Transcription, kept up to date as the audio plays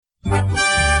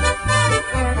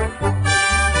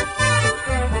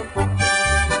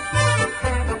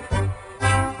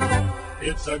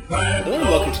Hello and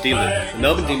welcome to D-Lid, the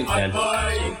Melbourne Demons fan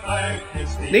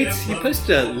podcast. Neats, you posted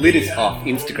a lid is off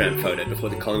Instagram photo before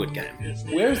the Collingwood game.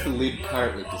 Where is the lid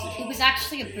currently positioned? It was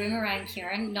actually a boomerang,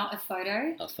 Kieran, not a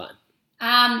photo. That's fine.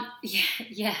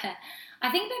 Yeah.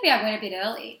 I think maybe I went a bit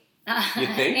early. You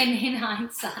think? In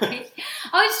hindsight.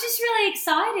 I was just really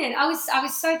excited. I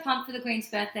was so pumped for the Queen's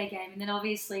birthday game, and then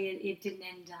obviously it didn't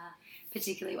end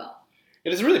particularly well. It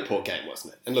was a really poor game,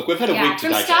 wasn't it? And look, we've had a week to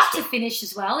digest it. From start to finish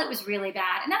as well, it was really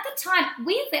bad. And at the time,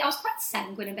 weirdly, I was quite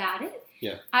sanguine about it.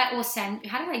 Yeah. How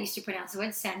did I used to pronounce the word?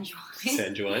 Sanjuan.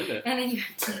 Sanjuan, yeah. And then you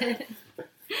had to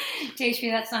teach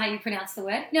me that's not how you pronounce the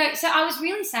word. No, so I was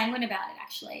really sanguine about it,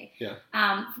 actually. Yeah.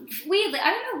 Weirdly, I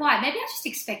don't know why. Maybe I just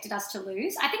expected us to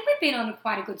lose. I think we've been on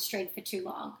quite a good streak for too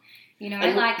long. You know,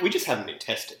 and we just haven't been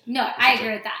tested. No, I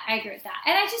agree with that.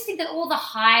 And I just think that all the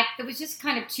hype, there was just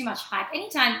kind of too much hype.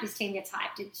 Anytime this team gets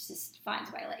hyped, it just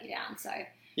finds a way to let you down. So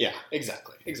yeah,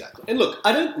 exactly. And look,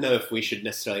 I don't know if we should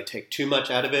necessarily take too much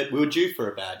out of it. We were due for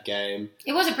a bad game.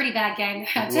 It was a pretty bad game,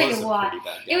 I'll tell you what.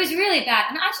 It was really bad.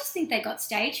 And I just think they got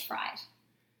stage fright.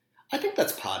 I think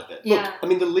that's part of it. Yeah. Look, I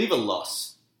mean, the Lever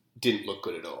loss didn't look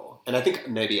good at all. And I think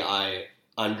maybe I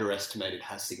underestimated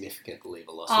how significant the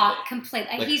Lever loss would be.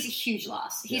 Completely. He's a huge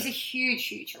loss. He's a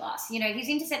huge loss. You know, his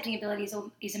intercepting ability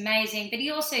is amazing, but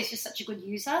he also is just such a good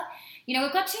user. You know,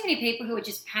 we've got too many people who are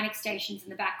just panic stations in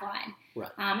the back line. Right.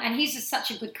 And he's just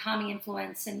such a good calming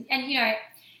influence. And you know,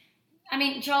 I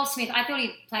mean, Joel Smith, I thought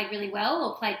he played really well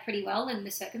or played pretty well in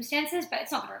the circumstances, but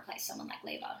it's not going to replace someone like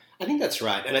Lever. I think that's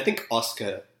right. And I think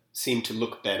Oscar seemed to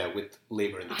look better with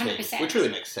Lever in the 100%. team, which really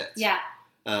makes sense. Yeah.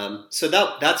 So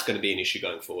that's going to be an issue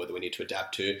going forward that we need to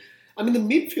adapt to. I mean, the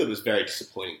midfield was very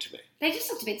disappointing to me. They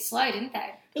just looked a bit slow, didn't they?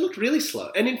 They looked really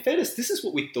slow. And in fairness, this is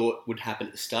what we thought would happen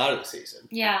at the start of the season.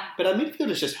 Yeah. But our midfield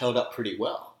has just held up pretty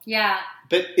well. Yeah.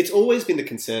 But it's always been the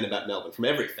concern about Melbourne from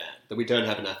every fan that we don't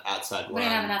have enough outside run. We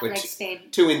don't have enough leg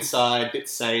speed. Too inside, bit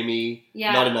samey,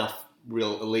 yeah. Not enough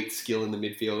real elite skill in the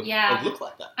midfield. Yeah. It looked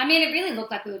like that. I mean, it really looked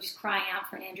like we were just crying out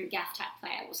for an Andrew Gaff type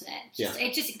player, wasn't it?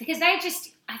 It just because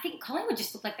I think Collingwood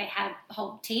just looked like they had a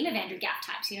whole team of Andrew Gaff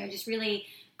types, you know, just really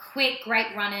quick,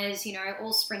 great runners, you know,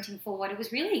 all sprinting forward. It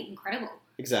was really incredible.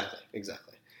 Exactly.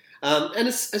 And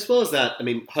as well as that, I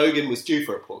mean, Hogan was due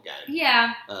for a poor game.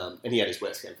 Yeah. And he had his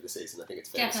worst game for the season, I think it's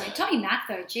fair to say. Tommy Mack,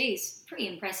 though, geez, pretty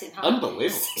impressive. Huh? Unbelievable.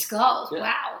 6 goals, yeah.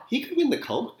 Wow. He could win the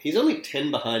Coleman. He's only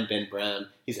 10 behind Ben Brown.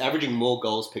 He's averaging more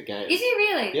goals per game. Is he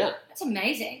really? Yeah. That's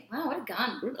amazing. Wow, what a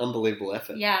gun. What an unbelievable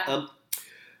effort. Yeah.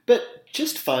 But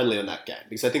just finally on that game,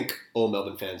 because I think all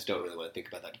Melbourne fans don't really want to think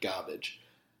about that garbage,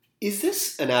 is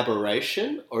this an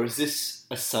aberration or is this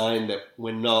a sign that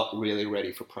we're not really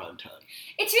ready for prime time?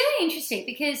 It's really interesting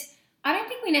because I don't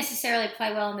think we necessarily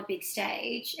play well on the big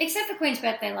stage, except for Queen's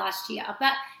birthday last year.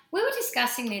 But we were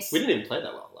discussing this. We didn't even play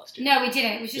that well last year. No, we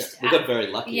didn't. It was just... we got very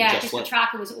lucky. Yeah, just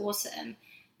Petrarca was awesome.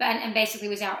 And basically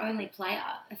was our only player,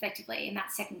 effectively, in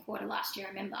that second quarter last year, I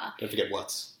remember. Don't forget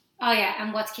Watts. Oh, yeah,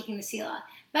 and Watts kicking the sealer.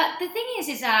 But the thing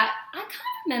is that I can't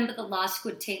remember the last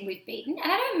good team we've beaten.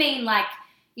 And I don't mean like,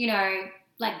 you know,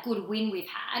 like good win we've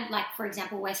had, like, for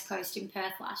example, West Coast in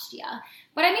Perth last year.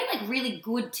 But I mean like really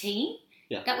good team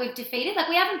that we've defeated. Like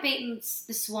we haven't beaten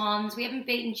the Swans, we haven't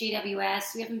beaten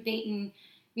GWS, we haven't beaten,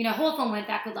 you know, Hawthorn weren't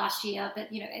that good last year,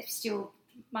 but, you know, it's still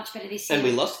much better this year. And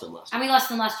we lost them last year. And we lost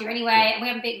them last year anyway, and we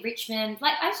haven't beaten Richmond.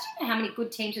 Like, I just don't know how many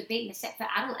good teams we've beaten except for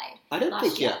Adelaide. I don't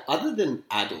think, other than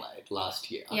Adelaide last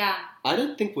year, I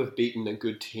don't think we've beaten a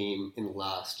good team in the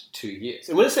last 2 years.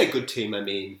 And when I say good team, I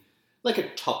mean like a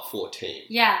top 4 team.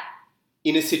 Yeah.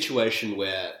 In a situation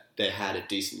where they had a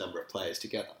decent number of players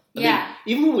together. I mean,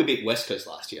 even when we beat West Coast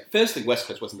last year, firstly, West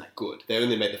Coast wasn't that good. They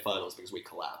only made the finals because we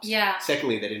collapsed. Yeah.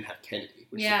 Secondly, they didn't have Kennedy,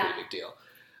 which is a pretty big deal.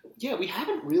 Yeah, we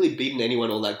haven't really beaten anyone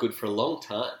all that good for a long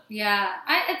time. Yeah.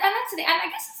 And I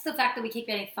guess it's the fact that we keep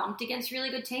getting thumped against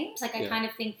really good teams. Like, I kind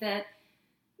of think that,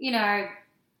 you know...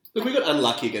 Look, we got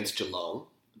unlucky against Geelong.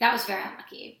 That was very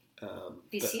unlucky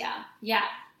this year. Yeah.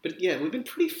 But yeah, we've been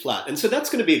pretty flat. And so that's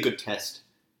going to be a good test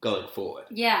going forward.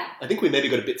 Yeah. I think we maybe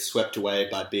got a bit swept away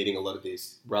by beating a lot of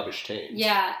these rubbish teams.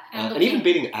 Yeah. And even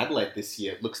beating Adelaide this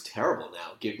year looks terrible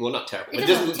now. Well, not terrible. It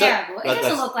doesn't look terrible. It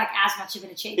doesn't look like as much of an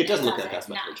achievement. It doesn't look like as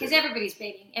much of an achievement.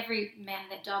 Because every man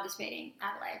and their dog is beating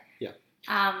Adelaide. Yeah.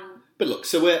 But look,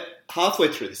 so we're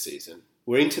halfway through the season.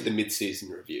 We're into the mid-season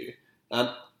review.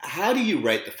 How do you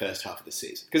rate the first half of the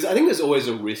season? Because I think there's always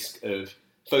a risk of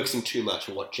focusing too much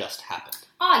on what just happened.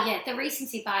 Oh, yeah, the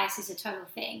recency bias is a total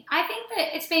thing. I think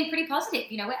that it's been pretty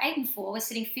positive. You know, we're 8-4, we're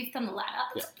sitting 5th on the ladder.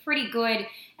 That's pretty good.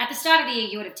 At the start of the year,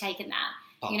 you would have taken that.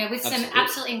 Oh, you know, with some absolutely.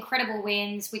 absolutely incredible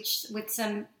wins, with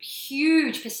some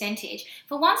huge percentage.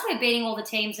 For once, we're beating all the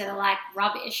teams that are like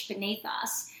rubbish beneath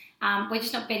us. We're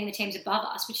just not beating the teams above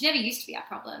us, which never used to be our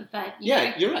problem. But you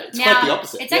know, You're right. It's now quite the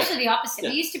opposite. it's actually the opposite.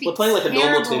 We used to be We're playing like a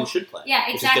normal team should play. Yeah,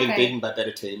 exactly. Which is getting beaten by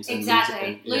better teams. And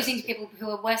losing to people who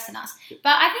are worse than us.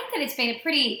 But I think that it's been a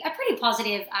pretty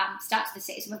positive start to the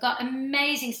season. We've got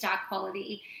amazing star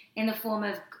quality in the form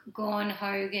of Gawn,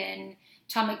 Hogan,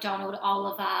 Tom McDonald,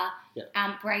 Oliver,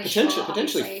 Brayshaw,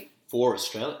 potentially 4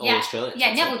 Australians.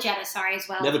 Yeah, Neville Jetta, as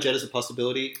well. Neville Jetta's a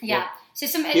possibility. Yeah. So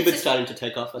Hibbert's starting to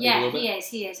take off, I think, a little bit.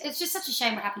 He is. It's just such a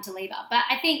shame what happened to Lever. But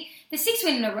I think the 6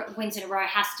 wins in a row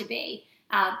has to be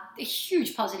a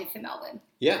huge positive for Melbourne.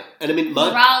 Yeah. And I mean,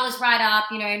 morale is right up.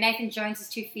 You know, Nathan Jones is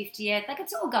 250th. Like,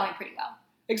 it's all going pretty well.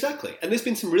 Exactly. And there's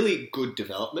been some really good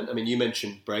development. I mean, you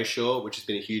mentioned Brayshaw, which has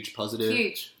been a huge positive.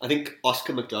 Huge. I think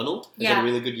Oscar McDonald has had a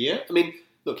really good year. I mean,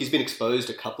 look, he's been exposed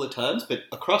a couple of times, but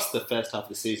across the first half of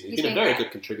the season, he's been a very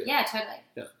good contributor. Yeah, totally.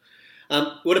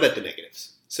 Yeah. What about the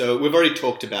negatives? So we've already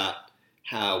talked about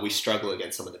how we struggle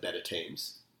against some of the better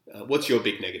teams. What's your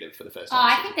big negative for the first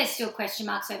half? I think there's still question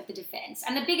marks over the defence.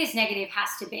 And the biggest negative has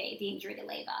to be the injury to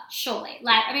Lever, surely.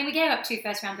 Like, I mean, we gave up 2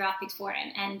 first-round draft picks for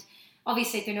him, and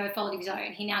obviously through no fault of his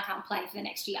own, he now can't play for the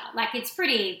next year. Like, it's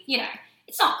pretty, you know,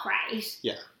 it's not great.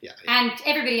 Yeah. And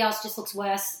everybody else just looks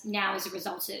worse now as a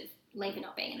result of Lever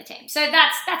not being in the team. So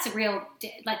that's a real,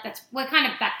 we're kind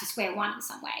of back to square one in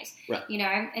some ways. Right. You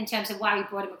know, in terms of why we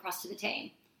brought him across to the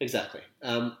team. Exactly.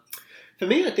 For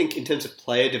me, I think in terms of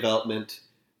player development,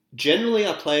 generally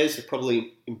our players have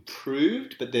probably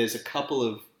improved, but there's a couple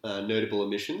of notable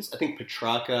omissions. I think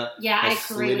Petrarca has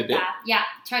slid a bit. That. Yeah,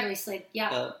 totally slid.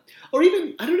 Yeah. Or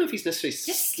even, I don't know if he's necessarily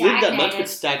slid that much, but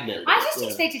stagnated. I just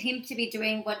expected him to be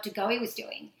doing what Degoe was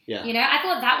doing. Yeah. You know, I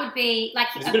thought that would be like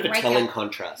There's a bit of a telling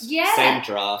contrast. Yeah. Same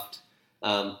draft.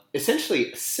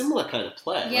 Essentially a similar kind of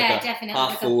player. Yeah, like definitely.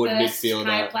 Half forward, midfielder.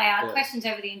 Kind of player. Yeah. Questions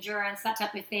over the endurance, that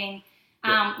type of thing.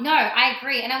 No, I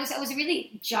agree. And it was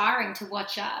really jarring to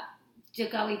watch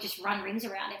Degoe just run rings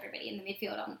around everybody in the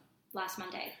midfield on last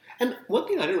Monday. And one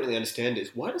thing I don't really understand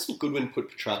is why doesn't Goodwin put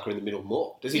Petrarca in the middle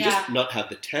more? Does he just not have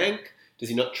the tank? Does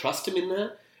he not trust him in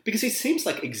there? Because he seems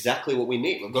like exactly what we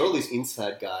need. We've got all these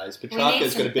inside guys.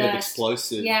 Petrarca's got a bit of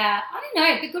explosive. Yeah, I don't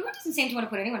know. But Goodwin doesn't seem to want to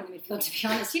put anyone in the midfield, to be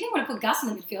honest. He didn't want to put Gus in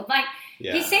the midfield. Like,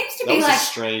 he seems to be like... That was a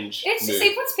strange It's move. just,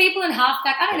 he puts people in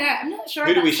halfback. I don't know. I'm not sure.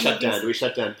 Who do we shut down? Do we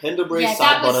shut down Pendlebury,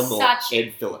 Sidebottom, or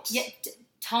Ed Phillips? Yeah,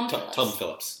 Tom Phillips. Tom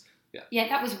Phillips. Yeah,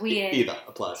 that was weird. Either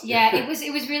applies. Yeah, it was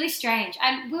really strange.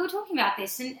 And we were talking about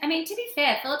this, and I mean, to be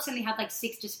fair, Phillips only had like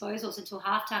 6 disposals until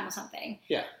halftime or something.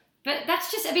 Yeah. But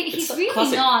that's just, I mean, it's he's like really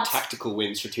classic not... tactical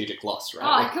win, strategic loss,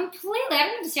 right? Oh, completely. I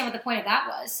don't understand what the point of that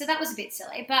was. So that was a bit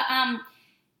silly. But,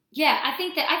 yeah, I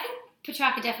think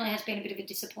Petrarca definitely has been a bit of a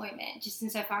disappointment, just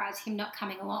insofar as him not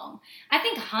coming along. I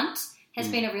think Hunt has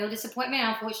been a real disappointment.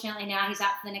 Unfortunately, now he's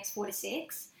out for the next 4 to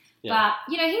 6. Yeah.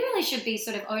 But, you know, he really should be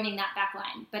sort of owning that back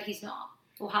line, but he's not.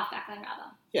 Or half back line, rather.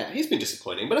 Yeah, he's been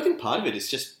disappointing. But I think part of it is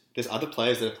just there's other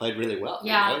players that have played really well.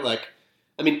 Yeah. You know? Like,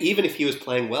 I mean, even if he was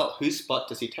playing well, whose spot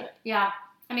does he take? Yeah.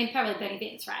 I mean, probably Bernie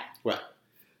Vince, right? Right.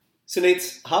 So,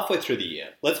 Neats, halfway through the year,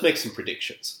 let's make some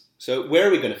predictions. So, where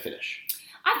are we going to finish?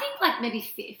 I think like maybe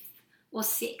 5th or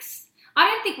 6th. I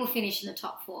don't think we'll finish in the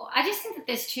top 4. I just think that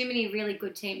there's too many really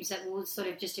good teams that will sort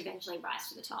of just eventually rise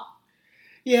to the top.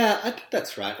 Yeah, I think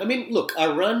that's right. I mean, look,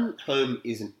 our run home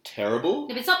isn't terrible. No,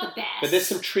 but it's not the best. But there's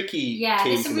some tricky teams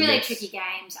there's some in the really mix. tricky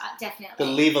games, definitely. The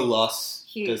Lever loss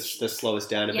Huge. does slow us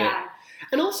down a bit.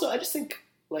 And also, I just think,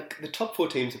 like, the top 4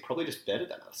 teams are probably just better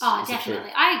than us. Oh,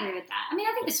 definitely. I agree with that. I mean,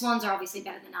 I think the Swans are obviously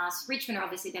better than us. Richmond are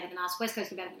obviously better than us. West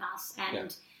Coast are better than us.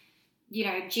 And, you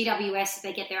know, GWS, if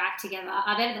they get their act together,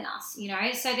 are better than us, you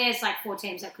know. So there's, like, 4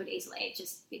 teams that could easily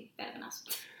just be better than us.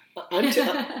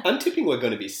 I'm tipping we're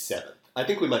going to be 7th. I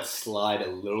think we might slide a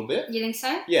little bit. You think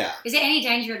so? Yeah. Is there any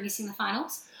danger of missing the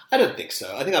finals? I don't think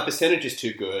so. I think our percentage is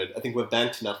too good. I think we've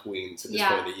banked enough wins at this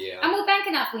point of the year. And we'll bank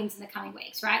enough wins in the coming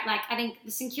weeks, right? Like, I think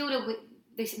the St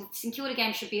Kilda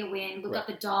game should be a win. We've got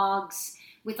the Dogs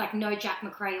with, like, no Jack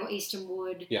McRae or Easton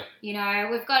Wood. Yeah. You know,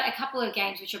 we've got a couple of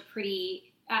games which are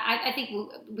pretty, I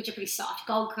think, which are pretty soft.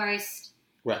 Gold Coast.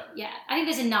 Right. Yeah. I think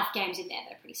there's enough games in there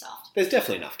that are pretty soft. There's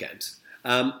definitely enough games.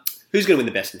 Who's going to win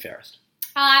the best and fairest?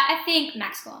 I think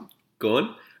Max Gawn.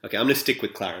 Gawn? Okay, I'm going to stick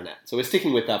with Clarinet. So we're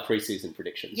sticking with our preseason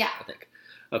predictions, I think.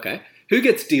 Okay. Who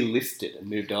gets delisted and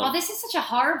moved on? Oh, this is such a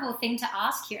horrible thing to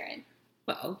ask, Kieran.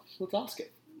 Well, let's ask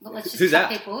it. Well, let's just Who's tell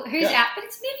out? people. Who's out? But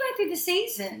it's midway through the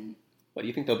season. What, do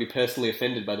you think they'll be personally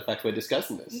offended by the fact we're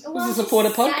discussing this? Well, this is a supporter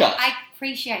podcast. I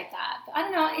appreciate that. But I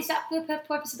don't know. Is that the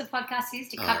purpose of the podcast is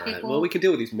to cut people? Well, we can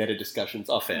deal with these meta discussions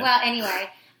off air. Well, anyway.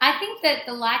 I think that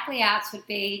the likely outs would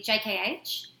be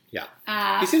JKH.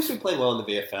 Yeah. He seems to be playing well in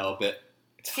the VFL, but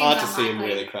it's hard to see him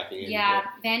really cracking in. Yeah,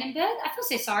 Vandenberg. I feel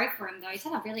so sorry for him, though. He's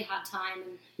had a really hard time.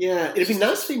 And yeah, it'd be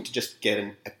nice for him to just get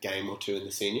a game or two in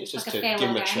the seniors, just to give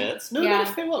him a chance. No, not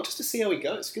a farewell, just to see how he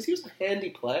goes, because he was a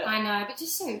handy player. I know, but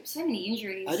just so many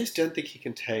injuries. I just don't think he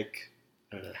can take,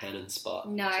 Hannon's spot.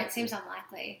 No, it seems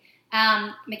unlikely.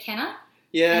 McKenna?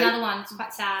 Yeah. Another one. It's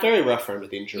quite sad. Very rough for him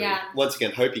with injury. Yeah. Once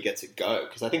again, hope he gets a go,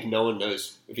 because I think no one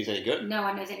knows if he's any good. No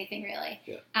one knows anything, really.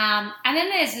 Yeah. And then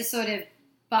there's this sort of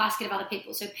basket of other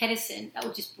people. So Pedersen, that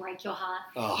would just break your heart.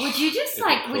 Oh, would you just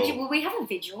will we have a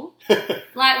vigil?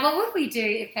 Like, what would we do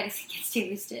if Pedersen gets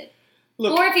delisted?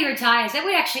 Look, or if he retires? That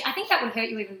would actually, I think that would hurt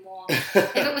you even more.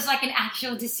 If it was like an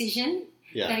actual decision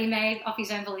that he made off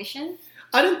his own volition.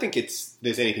 I don't think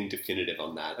there's anything definitive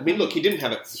on that. I mean, look, he didn't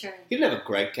have a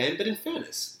great game, but in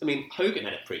fairness, I mean, Hogan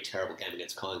had a pretty terrible game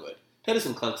against Collingwood.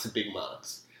 Pedersen clunked some big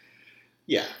marks.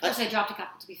 Yeah. Also dropped a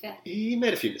couple, to be fair. He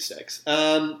made a few mistakes.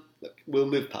 Look, we'll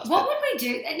move past that. What would we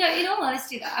do? No, in all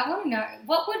honesty, though, I want to know,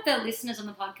 what would the listeners on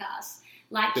the podcast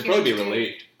like They'd probably be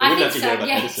relieved. They wouldn't have to hear about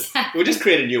Pedersen. Exactly. We'll just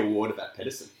create a new award about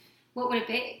Pedersen. What would it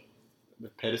be? The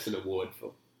Pedersen Award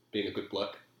for being a good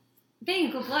bloke. Being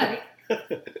a good bloke?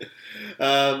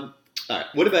 All right,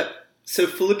 what about... So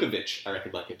Filipovic, I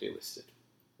reckon, might get delisted.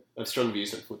 I have strong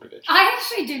views on Filipovic. I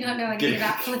actually do not know anything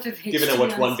about Filipovic. Given I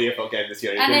watched one VFL game this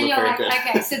year, and then you're like,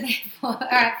 okay, so therefore, all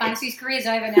right, fine, so his career's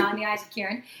over now in the eyes of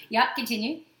Kieran. Yep,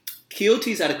 continue.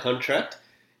 Keelty's out of contract.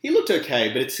 He looked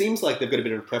okay, but it seems like they've got a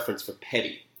bit of a preference for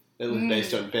Petty. That was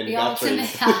based on Ben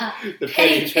Guthrie's. The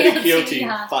Petty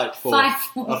Keelty fight for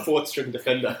a fourth-string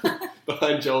defender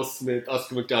behind Joel Smith,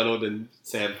 Oscar McDonald, and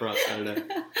Sam Price. I don't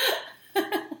know.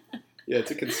 Yeah,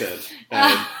 it's a concern.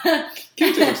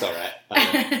 Keelty looks all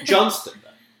right. Johnston, though.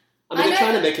 I mean, they're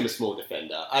trying to make him a small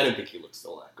defender. I don't think he looks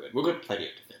all that good. We've got plenty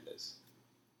of defenders.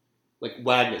 Like,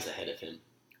 Wagner's ahead of him.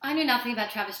 I know nothing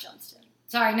about Travis Johnston.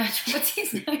 Sorry, no, what's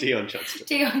his name? Dion Johnston.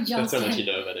 Dion Johnston. That's how much you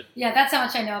know about it. Yeah, that's how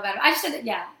much I know about it. I just said that,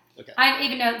 yeah. Okay. I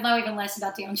even know even less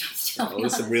about Dion Johnston. Well,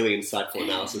 there's some really insightful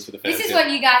analysis for the fans. This is what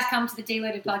you guys come to the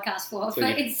Deloaded podcast for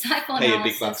insightful analysis. Pay your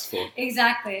big bucks for.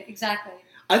 Exactly.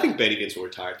 I think Benny Vince will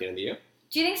retire at the end of the year.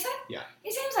 Do you think so? Yeah.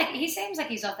 He seems like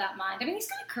he's of that mind. I mean, he's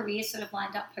got a career sort of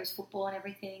lined up post football and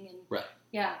everything, and right.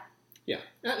 Yeah. Yeah,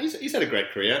 he's had a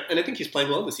great career, and I think he's playing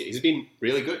well this year. He's been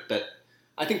really good, but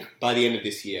I think by the end of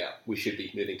this year, we should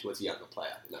be moving towards a younger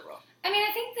player in that role. I mean,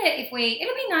 I think that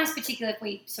it'll be nice, particularly if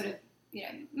we sort of,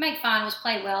 make finals,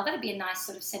 play well. That'd be a nice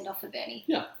sort of send off for Bernie.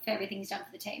 Yeah. For everything he's done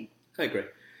for the team. I agree.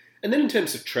 And then in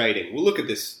terms of trading, we'll look at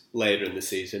this later in the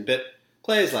season, but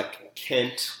players like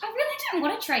Kent... I really don't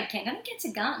want to trade Kent. I think Kent's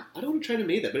a gun. I don't want to trade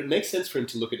him either, but it makes sense for him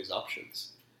to look at his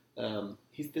options.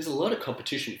 There's a lot of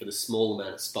competition for the small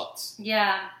amount of spots.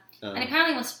 Yeah. And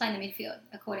apparently he wants to play in the midfield,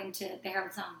 according to the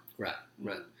Herald Sun. Right.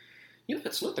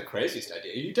 That's not the craziest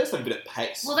idea. He does have a bit of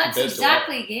pace. Well, that's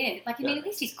exactly it. Like, I mean, at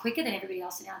least he's quicker than everybody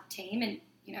else in our team, and,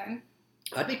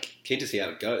 I'd be keen to see how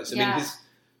it goes. I mean, his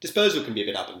disposal can be a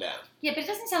bit up and down. Yeah, but it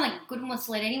doesn't sound like Gooden wants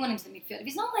to let anyone into the midfield. If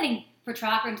he's not letting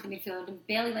Petrarca into the midfield and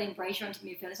barely letting Brayshaw into the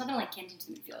midfield, he's not going to let Kent into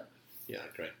the midfield. Yeah, I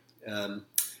agree.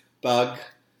 Bug.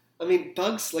 I mean,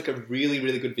 Bug's like a really,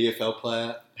 really good VFL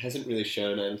player. Hasn't really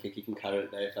shown I don't think he can cut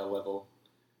it at an AFL level.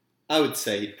 I would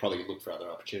say he'd probably look for other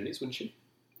opportunities, wouldn't you?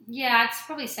 Yeah, I'd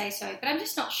probably say so, but I'm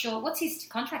just not sure. What's his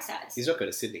contract status? He's not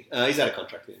going to Sydney. He's out of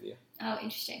contract in India. Oh,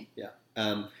 interesting.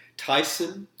 Yeah.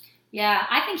 Tyson. Yeah,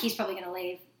 I think he's probably going to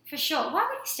leave, for sure. Why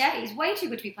would he stay? He's way too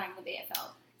good to be playing in the VFL.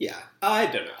 Yeah, I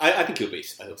don't know. I think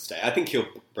he'll stay. I think he'll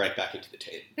break back into the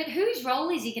team. But whose role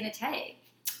is he going to take?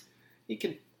 He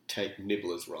can take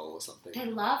Nibbler's role or something. They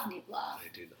love Nibbler.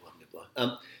 They do love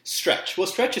Nibbler. Stretch. Well,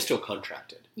 Stretch is still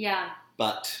contracted. Yeah.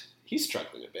 But he's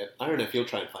struggling a bit. I don't know if he'll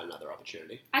try and find another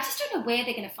opportunity. I just don't know where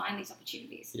they're going to find these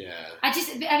opportunities. Yeah.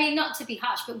 I mean, not to be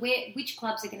harsh, but which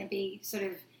clubs are going to be sort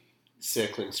of...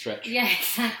 circling Stretch. Yeah,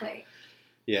 exactly.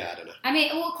 Yeah, I don't know. I mean,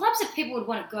 clubs that people would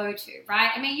want to go to, right?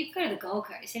 I mean, you could go to the Gold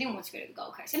Coast. Anyone wants to go to the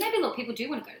Gold Coast. And maybe, look, people do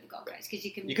want to go to the Gold Coast because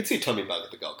you can... You could see Tommy Bug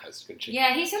at the Gold Coast, couldn't you?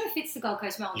 Yeah, he sort of fits the Gold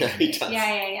Coast mold. Yeah, he does.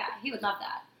 Yeah. He would love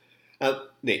that.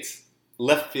 Next,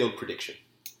 left field prediction.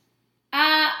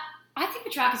 I think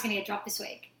Petrarca's going to get dropped this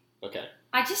week. Okay.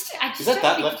 I just is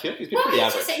that left field? He's been pretty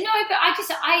average.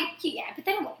 But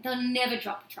they'll never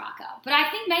drop Petrarca. But I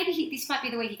think maybe this might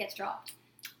be the week he gets dropped.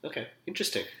 Okay,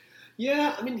 interesting.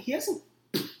 Yeah, I mean, he hasn't...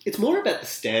 It's more about the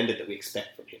standard that we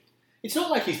expect from him. It's not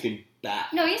like he's been bad.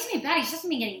 No, he hasn't been bad. He just hasn't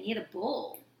been getting near the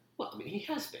ball. Well, I mean, he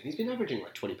has been. He's been averaging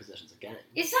like 20 possessions a game.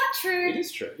 Is that true? It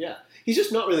is true, yeah. He's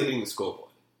just not really hitting the scoreboard.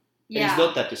 Yeah. And he's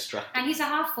not that distracting. And he's a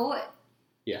half forward.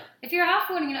 Yeah. If you're a half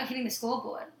forward and you're not hitting the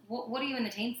scoreboard, what are you in the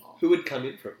team for? Who would come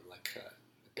in from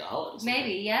Gala? Or something?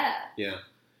 Maybe, yeah. Yeah.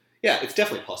 Yeah, it's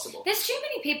definitely possible. There's too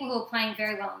many people who are playing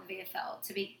very well in the VFL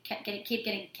to be keep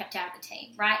getting kept out of the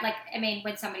team, right? Like, I mean,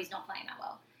 when somebody's not playing that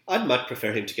well. I'd much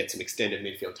prefer him to get some extended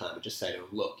midfield time and just say to him,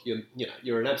 look,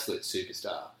 you're an absolute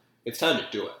superstar. It's time to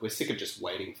do it. We're sick of just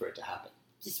waiting for it to happen.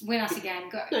 Just win us a game,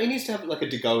 go. No, he needs to have like a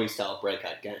De Goey-style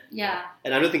breakout game. Yeah.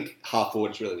 And I don't think half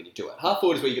forward is really when you do it. Half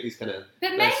forward is where you get these kind of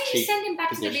But nice, maybe you cheap send him back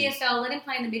positions. to the VFL, let him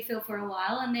play in the midfield for a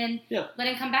while, and then let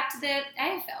him come back to the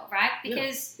AFL, right?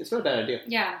 Because it's not a bad idea.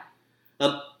 Yeah.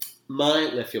 My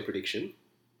left field prediction,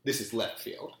 this is left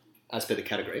field, as per the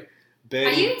category. Bernie,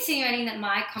 Are you insinuating that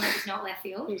my comment is not left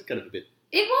field? It was kind of a bit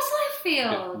It was left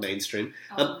field. mainstream.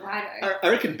 Oh, righto. I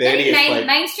reckon Bernie is played...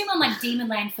 mainstream on like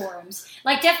Demonland forums.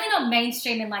 Like definitely not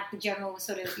mainstream in like the general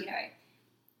sort of,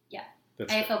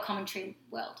 That's AFL fair. commentary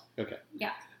world. Okay.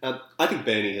 Yeah. I think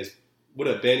Bernie has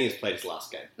played his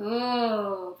last game.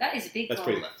 Oh, that is a big That's goal.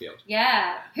 pretty left field.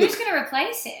 Yeah. Who's going to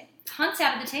replace him? Hunt's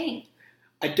out of the team.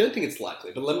 I don't think it's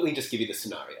likely, but let me just give you the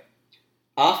scenario.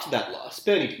 After that loss,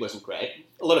 Bernie wasn't great.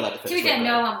 A lot of our To defence be fair,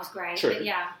 no one was great. True. But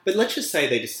yeah. But let's just say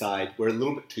they decide we're a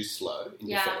little bit too slow in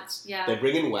defence. Yeah. They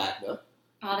bring in Wagner.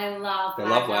 Oh, they love They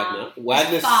Wagner. love Wagner.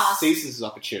 Wagner fast. seizes his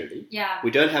opportunity. Yeah.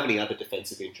 We don't have any other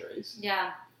defensive injuries.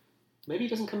 Yeah. Maybe he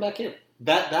doesn't come back in.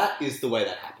 That is the way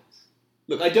that happens.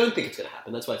 Look, I don't think it's going to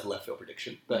happen. That's why it's a left field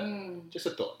prediction. But just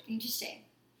a thought. Interesting.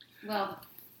 Well,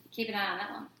 keep an eye on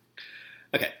that one.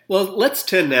 Okay, well, let's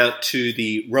turn now to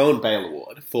the Rowan Bale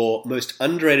Award for most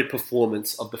underrated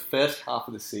performance of the first half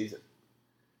of the season.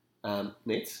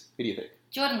 Neets, who do you think?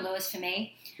 Jordan Lewis for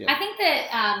me. Yeah. I think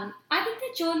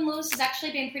that Jordan Lewis has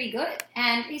actually been pretty good,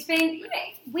 and he's been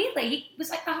weirdly he was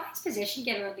like the highest possession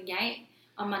getter of the game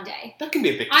on Monday. That can be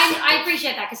a bit I deceptive.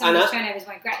 appreciate that because some of his turnovers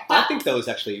weren't great. I But think that was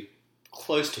actually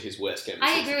close to his worst game of the I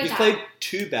season. agree with He's that. played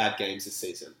 2 bad games this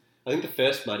season. I think the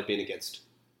first might have been against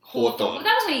Hawthorn. Well,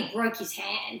 that was when he broke his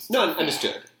hand. No, to be fair.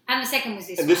 understood. And the second was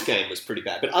this And one. this game was pretty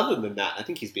bad. But other than that, I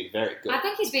think he's been very good. I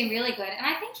think he's been really good, and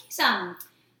I think he's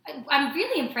I'm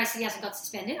really impressed that he hasn't got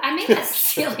suspended. I mean, that's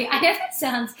silly. I know that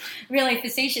sounds really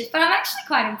facetious, but I'm actually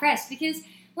quite impressed because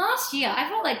last year I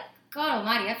felt like, God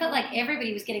almighty, I felt like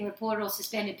everybody was getting reported or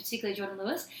suspended, particularly Jordan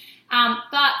Lewis.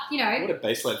 But, What a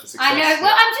baseline for success. I know.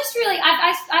 Well, I'm just really,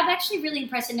 I'm actually really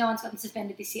impressed that no one's gotten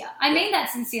suspended this year. I mean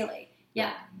that sincerely.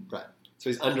 Yeah. Right. So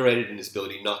he's underrated in his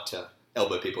ability not to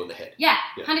elbow people in the head. Yeah,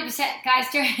 Yeah. 100%.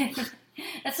 Guys,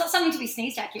 that's not something to be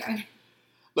sneezed at, Kieran.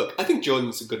 Look, I think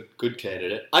Jordan's a good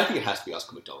candidate. I think it has to be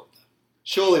Oscar McDonald.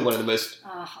 Surely one of the most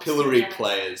pillory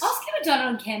players Oscar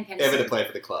McDonald and Cam Pedersen. ever to play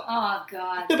for the club. Oh,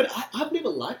 God. No, but I've never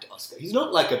liked Oscar. He's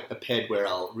not like a ped where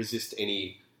I'll resist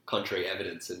any contrary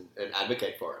evidence and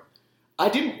advocate for him. I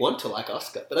didn't want to like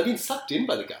Oscar, but I've been sucked in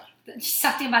by the guy.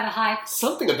 Sucked in by the hype.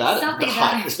 Something about it. Something The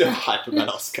about hype. it. There's no hype about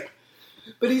Oscar.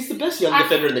 But he's the best young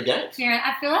defender in the game. Kieran,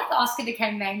 I feel like Oscar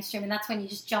became mainstream, and that's when you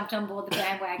just jumped on board the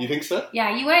bandwagon. You think so?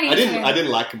 Yeah, you weren't I into didn't. him. I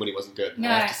didn't like him when he wasn't good. No.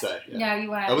 I have to say. Yeah. No,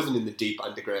 you weren't. I wasn't in the deep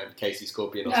underground Casey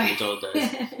Scorpion No. Oscar McDonald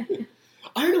days.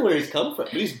 I don't know where he's come from,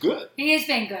 but he's good. He has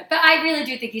been good, but I really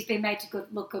do think he's been made to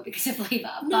look good because of Lever.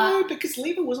 No, because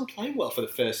Lever wasn't playing well for the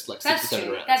first 6 or That's 7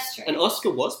 true. rounds. That's true. And Oscar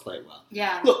was playing well.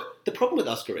 Yeah. Look, the problem with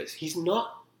Oscar is he's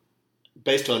not,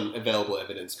 based on available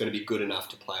evidence, going to be good enough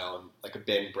to play on like a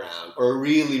Ben Brown or a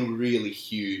really, really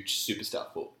huge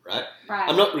superstar forward, right? Right.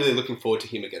 I'm not really looking forward to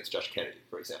him against Josh Kennedy,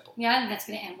 for example. Yeah, I think that's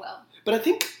going to end well. But I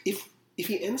think if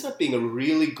he ends up being a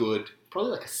really good,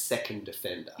 probably like a second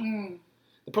defender,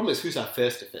 the problem is who's our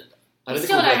first defender? I We don't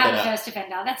still think don't we'll have work a that out. first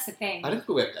defender. That's the thing. I don't think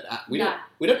we'll work that out. We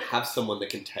don't have someone that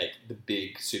can take the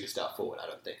big superstar forward, I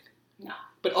don't think. No.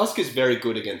 But Oscar's very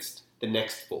good against the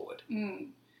next forward. Mm.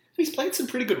 He's played some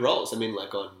pretty good roles. I mean,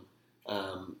 like on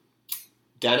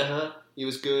Danaher, he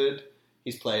was good.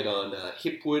 He's played on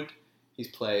Hipwood. He's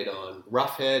played on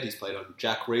Roughhead. He's played on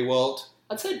Jack Rewald.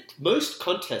 I'd say most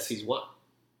contests he's won.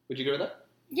 Would you agree with that?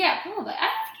 Yeah, probably. I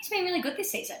think he's been really good this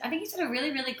season. I think he's had a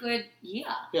really, really good year.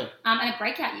 Yeah. And a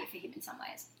breakout year for him in some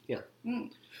ways. Yeah.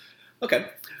 Mm. Okay.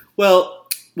 Well,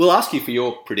 we'll ask you for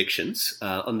your predictions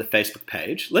on the Facebook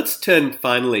page. Let's turn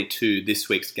finally to this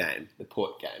week's game, the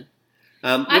Port game.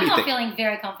 What I'm do you not think? feeling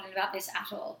very confident about this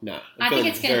at all. No, I think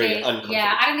it's going to be, unconfident.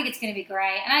 yeah, I don't think it's going to be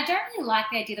great. And I don't really like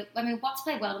the idea that, I mean, Watts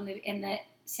played well in the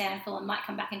Sandful and might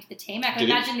come back into the team. I can Did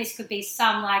he? imagine this could be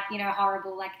some,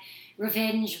 horrible,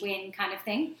 revenge win kind of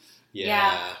thing.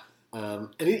 Yeah. And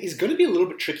it's going to be a little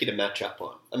bit tricky to match up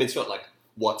on. I mean, it's not like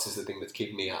Watts is the thing that's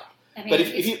keeping me up. I mean, But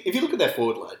if you look at their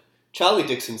forward line, Charlie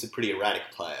Dixon's a pretty erratic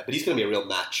player, but he's going to be a real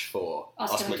match for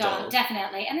Oscar McDonald,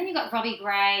 definitely. And then you've got Robbie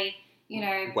Gray,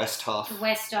 Westhoff,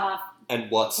 Westhoff, and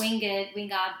Watts. Wingard,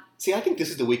 See, I think this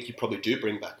is the week you probably do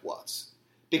bring back Watts.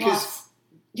 Because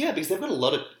they've got a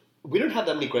lot of... We don't have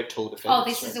that many great tall defenders. Oh,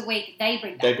 this is the week they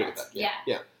bring back They bring Watts. it back,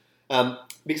 yeah.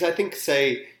 Because I think,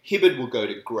 say, Hibbard will go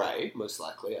to Gray, most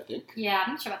likely, I think. Yeah,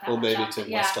 I'm not sure about that. Or maybe to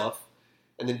Westhoff.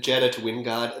 And then Jetta to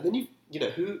Wingard. And then,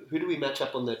 who do we match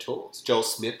up on their talls? Joel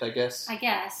Smith, I guess.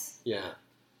 Yeah.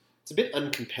 It's a bit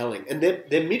uncompelling. And their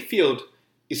midfield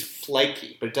is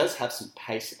flaky, but it does have some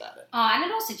pace about it. Oh, and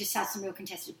it also just has some real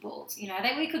contested balls.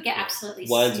 We could get absolutely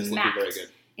Wines is looking smacked very good.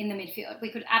 in the midfield. We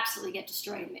could absolutely get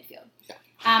destroyed in the midfield. Yeah.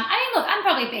 Look, I'm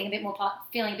probably being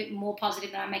feeling a bit more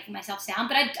positive than I'm making myself sound,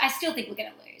 but I still think we're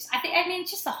going to lose.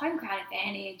 It's just the home crowd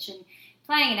advantage and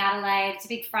playing in Adelaide. It's a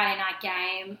big Friday night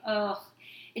game.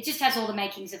 It just has all the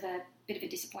makings of a bit of a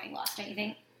disappointing loss, don't you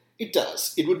think? It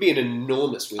does. It would be an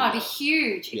enormous win. Oh, it'd be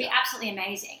huge. It'd be absolutely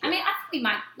amazing. Yeah. I think we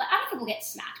might. I don't think we'll get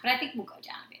smacked, but I think we'll go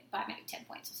down a bit by maybe 10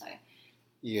 points or so.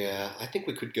 Yeah, I think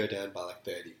we could go down by like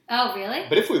 30. Oh, really?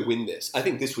 But if we win this, I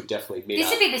think this would definitely meet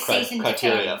This would be the season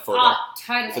criteria for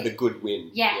totally. for the good win.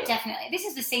 Yeah, definitely. This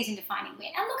is the season-defining win.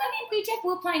 And look, we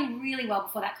were playing really well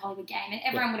before that Collingwood game, and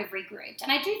everyone would have regrouped.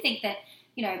 And I do think that,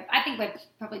 I think we're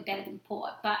probably better than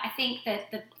Port, but I think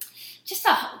that the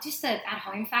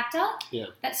at-home factor,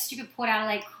 that stupid Port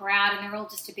Adelaide crowd, and they're all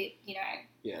just a bit,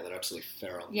 Yeah, they're absolutely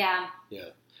feral. Yeah. Yeah.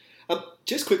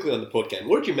 Just quickly on the Port game,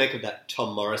 what did you make of that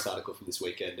Tom Morris article from this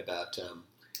weekend about...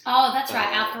 oh, that's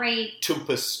right, our three...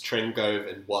 Tumpus,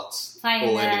 Trengove and Watts playing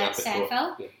all in ending the up at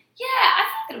SANFL. Port. Yeah, I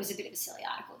thought that it was a bit of a silly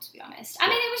article, to be honest. I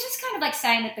mean, it was just kind of like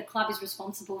saying that the club is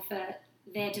responsible for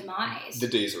their demise. The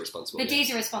D's are responsible. The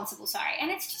D's are responsible, sorry.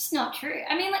 And it's just not true.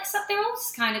 I mean, they're all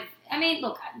just kind of... I mean,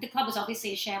 look, the club was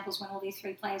obviously a shambles when all these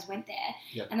three players went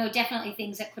there, and there were definitely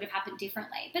things that could have happened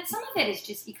differently. But some of it is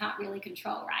just you can't really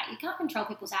control, right? You can't control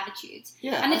people's attitudes.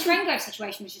 Yeah, and the Trengove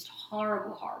situation was just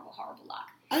horrible, horrible, horrible luck.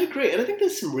 I agree, and I think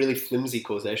there's some really flimsy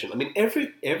causation. I mean,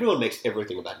 everyone makes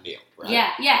everything about Neil, right?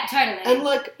 Yeah, totally.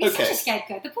 And he's such a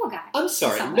scapegoat, the poor guy. I'm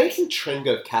sorry, making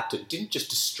Trengove captain didn't just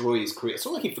destroy his career. It's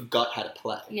not like he forgot how to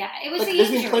play. Yeah, it was the There's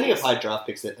injuries. been plenty of high draft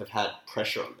picks that have had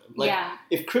pressure on them.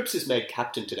 If Cripps is made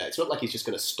captain today, it's not like he's just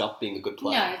going to stop being a good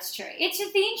player. No, it's true. It's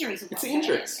just the injuries. It's the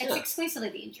injuries. It's exclusively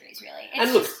the injuries, really.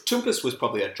 And look, Tumpus was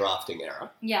probably a drafting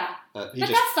error. Yeah. But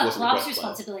that's the club's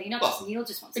responsibility, not just Neil's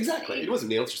responsibility. Exactly. It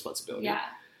wasn't Neil's responsibility. Yeah.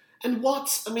 And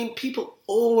Watts, I mean, people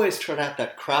always trot out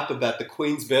that crap about the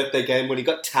Queen's birthday game when he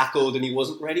got tackled and he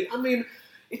wasn't ready. I mean,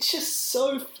 it's just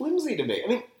so flimsy to me. I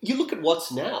mean, you look at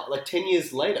Watts now, like 10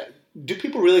 years later. Do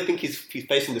people really think he's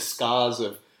facing the scars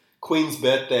of Queen's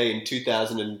birthday in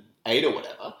 2008 or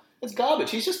whatever? It's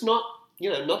garbage. He's just not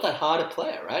that hard a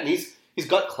player, right? And he's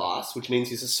got class, which means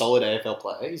he's a solid AFL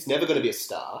player. He's never going to be a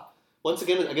star. Once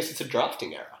again, I guess it's a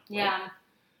drafting error. Right? Yeah.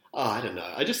 Oh, I don't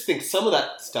know. I just think some of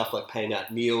that stuff, like paying out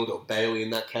Neild or Bailey in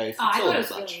that case, I thought it was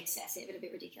much. really excessive and a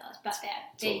bit ridiculous. But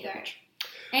there you go.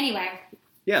 Anyway.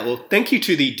 Yeah, well, thank you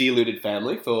to the Deluded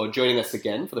family for joining us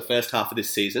again for the first half of this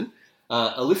season.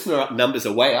 Our listener numbers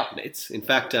are way up, Nate. In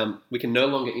fact, we can no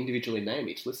longer individually name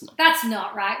each listener. That's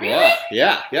not right. Really?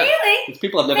 Yeah. Really? It's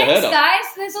people I've never heard of. Thanks,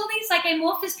 guys. There's all these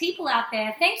amorphous people out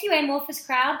there. Thank you, amorphous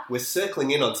crowd. We're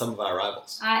circling in on some of our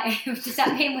rivals. Does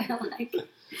that mean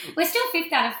we're still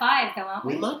 5th out of 5, though, aren't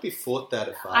we? We might be 4th out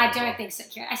of 5. I don't think so,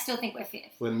 Kira. I still think we're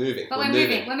 5th. We're moving. But we're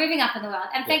moving. We're moving up in the world.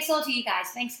 And thanks all to you guys.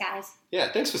 Thanks, guys.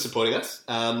 Yeah, thanks for supporting us.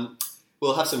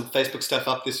 We'll have some Facebook stuff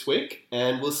up this week,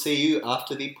 and we'll see you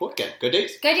after the Port game. Go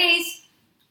D's! Go D's!